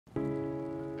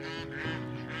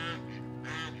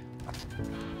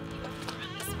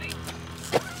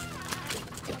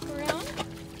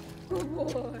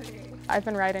I've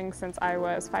been riding since I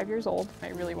was 5 years old. I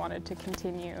really wanted to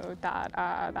continue that,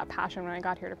 that passion when I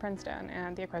got here to Princeton,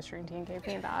 and the equestrian team gave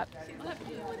me that.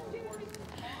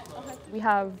 We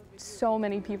have so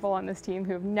many people on this team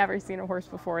who have never seen a horse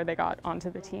before they got onto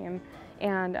the team,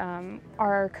 and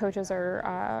our coaches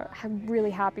are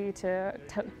really happy to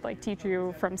like teach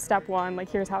you from step one, like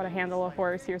here's how to handle a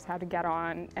horse, here's how to get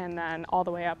on, and then all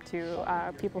the way up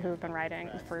to people who have been riding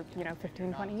for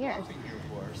 15, 20 years.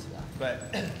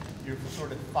 But you're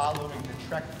sort of following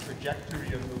the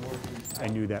trajectory of the horse. I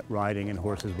knew that riding and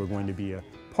horses were going to be a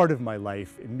part of my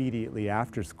life immediately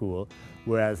after school,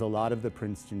 whereas a lot of the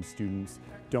Princeton students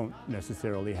don't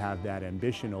necessarily have that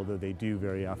ambition, although they do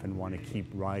very often want to keep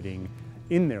riding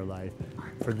in their life.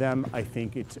 For them, I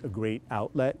think it's a great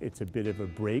outlet. It's a bit of a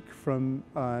break from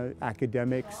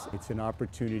academics. It's an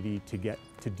opportunity to get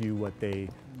to do what they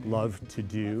love to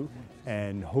do,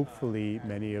 and hopefully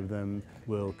many of them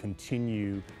will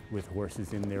continue with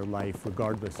horses in their life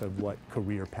regardless of what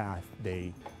career path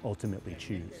they ultimately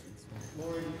choose.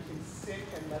 Laura, you can sit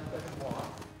and let them walk.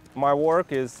 My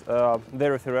work is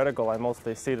very theoretical. I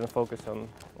mostly sit and focus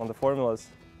on the formulas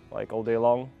like all day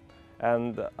long,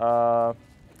 and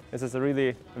this is a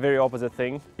really very opposite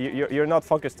thing. You're not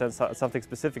focused on something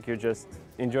specific, you're just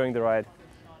enjoying the ride.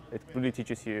 It really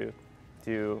teaches you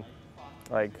to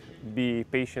be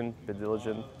patient, be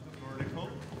diligent. Vertical.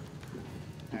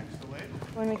 Excellent.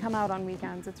 When we come out on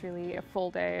weekends, it's really a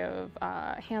full day of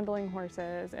handling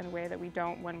horses in a way that we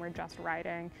don't when we're just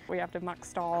riding. We have to muck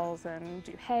stalls and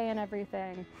do hay and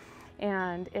everything.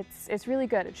 And it's really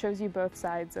good. It shows you both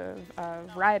sides of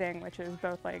riding, which is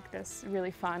both like this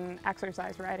really fun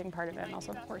exercise riding part of it and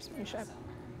also the horsemanship.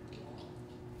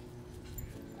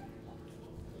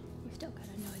 You still got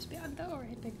a nose bag though,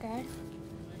 right, big guy?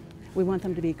 We want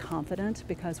them to be confident,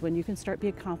 because when you can start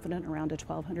being confident around a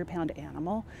 1,200-pound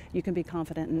animal, you can be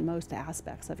confident in most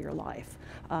aspects of your life.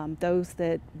 Those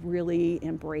that really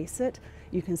embrace it,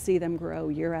 you can see them grow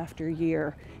year after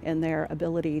year in their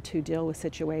ability to deal with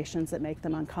situations that make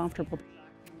them uncomfortable.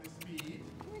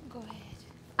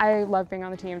 I love being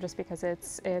on the team just because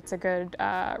it's a good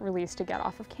release to get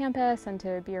off of campus and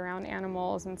to be around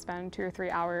animals and spend 2 or 3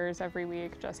 hours every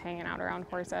week just hanging out around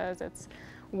horses. It's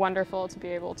wonderful to be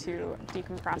able to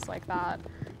decompress like that,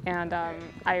 and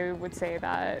I would say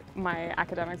that my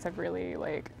academics have really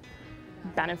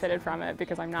benefited from it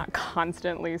because I'm not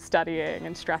constantly studying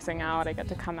and stressing out. I get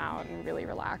to come out and really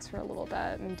relax for a little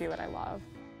bit and do what I love.